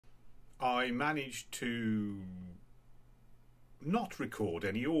I managed to not record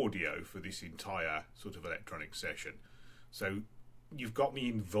any audio for this entire sort of electronic session. So you've got me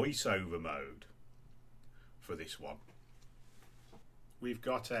in voiceover mode for this one. We've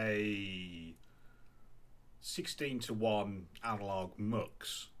got a 16:1 analog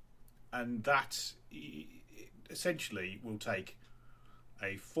mux, and that essentially will take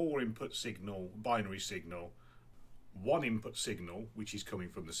a 4-input signal, binary signal, 1 input signal which is coming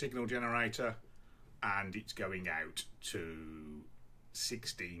from the signal generator, and it's going out to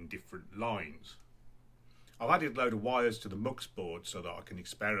 16 different lines. I've added a load of wires to the mux board so that I can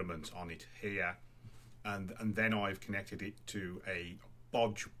experiment on it here, and then I've connected it to a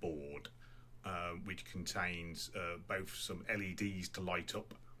Bodge board which contains both some LEDs to light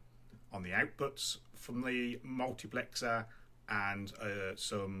up on the outputs from the multiplexer and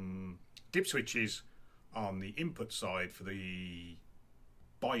some dip switches on the input side for the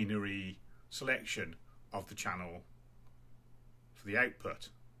binary selection of the channel for the output.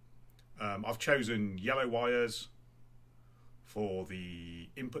 I've chosen yellow wires for the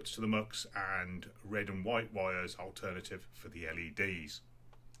inputs to the mux and red and white wires alternative for the LEDs.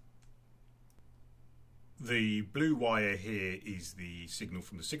 The blue wire here is the signal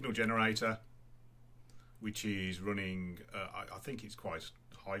from the signal generator, which is running, I think it's quite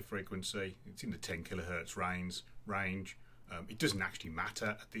high frequency. It's in the 10 kilohertz range. It doesn't actually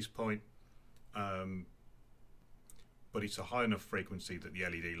matter at this point, but it's a high enough frequency that the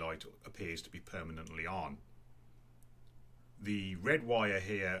LED light appears to be permanently on. The red wire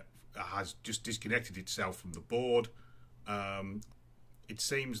here has just disconnected itself from the board. It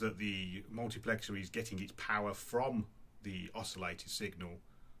seems that the multiplexer is getting its power from the oscillator signal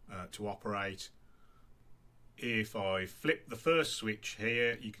to operate. If I flip the first switch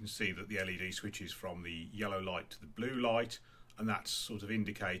here, you can see that the LED switches from the yellow light to the blue light, and that's sort of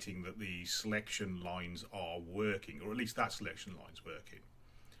indicating that the selection lines are working, or at least that selection line's working.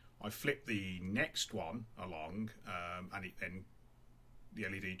 I flip the next one along, and then the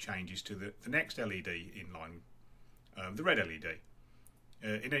LED changes to the next LED in line, the red LED.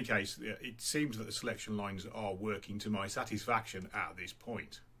 In any case, it seems that the selection lines are working to my satisfaction at this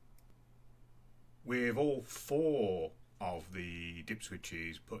point. With all 4 of the dip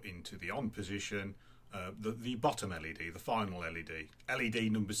switches put into the on position, the bottom LED, the final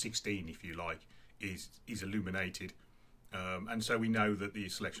LED number 16 if you like, is illuminated, and so we know that the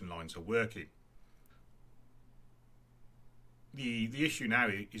selection lines are working. The issue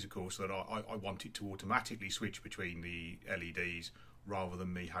now is, of course, that I want it to automatically switch between the LEDs rather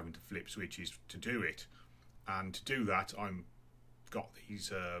than me having to flip switches to do it. And to do that, I've got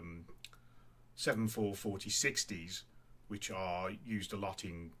these 744060s, which are used a lot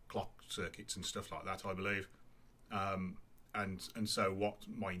in clock circuits and stuff like that, I believe. And so what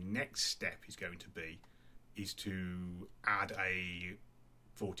my next step is going to be is to add a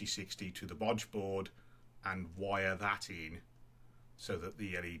 4060 to the Bodge board and wire that in so that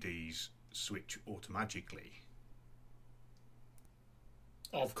the LEDs switch automatically.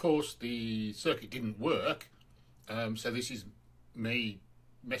 Of course, the circuit didn't work, so this is me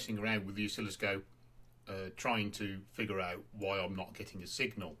messing around with the oscilloscope, trying to figure out why I'm not getting a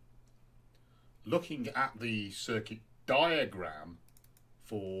signal. Looking at the circuit diagram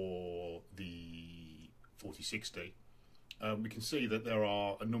for the 4060, we can see that there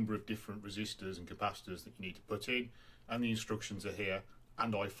are a number of different resistors and capacitors that you need to put in, and the instructions are here,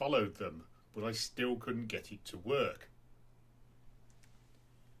 and I followed them, but I still couldn't get it to work.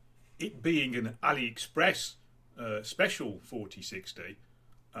 It being an AliExpress special 4060,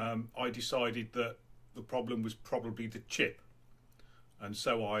 I decided that the problem was probably the chip, and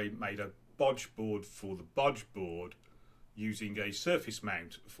so I made a Bodge board for the Bodge board using a surface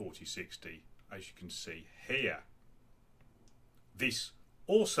mount 4060, as you can see here. This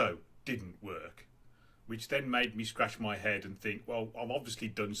also didn't work, which then made me scratch my head and think, well, I've obviously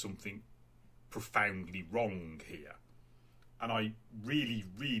done something profoundly wrong here. And I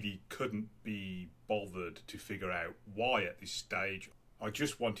really couldn't be bothered to figure out why at this stage. I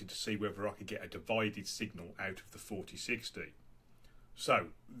just wanted to see whether I could get a divided signal out of the 4060.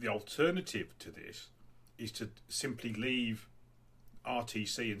 So the alternative to this is to simply leave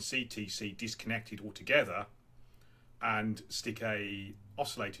RTC and CTC disconnected altogether and stick a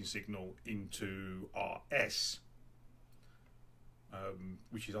oscillating signal into RS,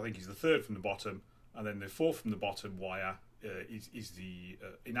 which is, I think, is the 3rd from the bottom, and then the 4th from the bottom wire is the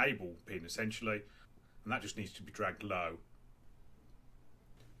enable pin essentially, and that just needs to be dragged low.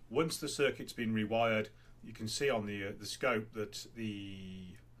 Once the circuit's been rewired, you can see on the scope that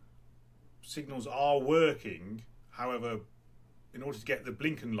the signals are working. However, in order to get the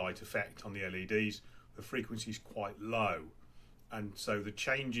blink and light effect on the LEDs, the frequency is quite low, and so the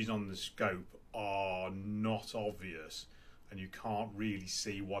changes on the scope are not obvious and you can't really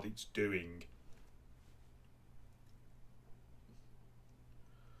see what it's doing.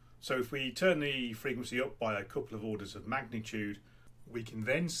 So if we turn the frequency up by a couple of orders of magnitude, we can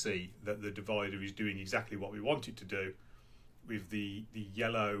then see that the divider is doing exactly what we want it to do, with the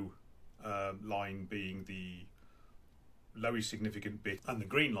yellow line being the lowest significant bit and the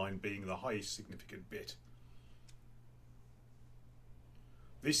green line being the highest significant bit.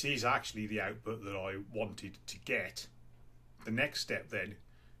 This is actually the output that I wanted to get. The next step then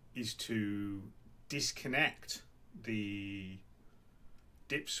is to disconnect the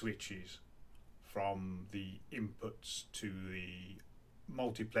dip switches from the inputs to the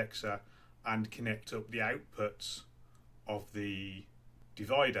multiplexer and connect up the outputs of the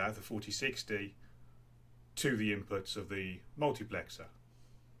divider, the 4060, to the inputs of the multiplexer.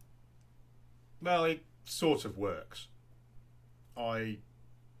 Well, it sort of works. I,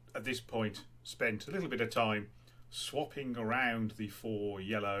 at this point, spent a little bit of time swapping around the 4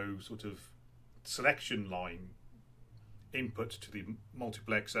 yellow sort of selection line inputs to the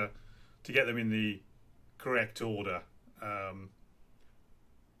multiplexer to get them in the correct order.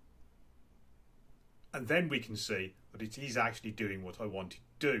 And then we can see that it is actually doing what I want it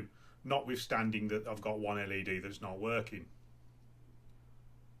to do, notwithstanding that I've got one LED that's not working.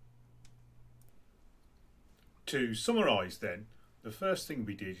 To summarise then, the first thing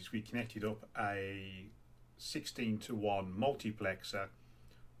we did is we connected up a 16:1 multiplexer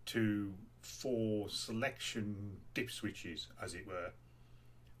to 4 selection dip switches, as it were,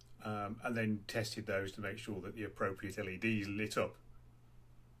 and then tested those to make sure that the appropriate LEDs lit up.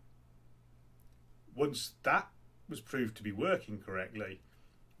 Once that was proved to be working correctly,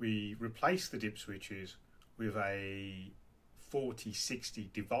 we replaced the dip switches with a 4060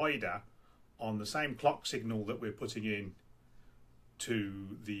 divider on the same clock signal that we're putting in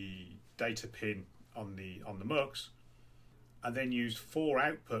to the data pin on the mux, and then used 4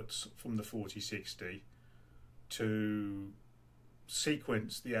 outputs from the 4060 to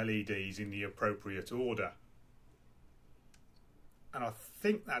sequence the LEDs in the appropriate order. And I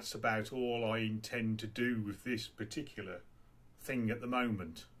think that's about all I intend to do with this particular thing at the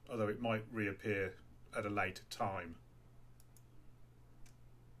moment, although it might reappear at a later time.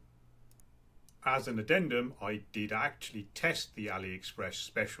 As an addendum, I did actually test the AliExpress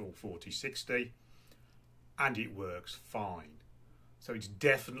Special 4060 and it works fine. So it's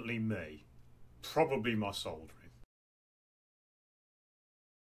definitely me, probably my soldering.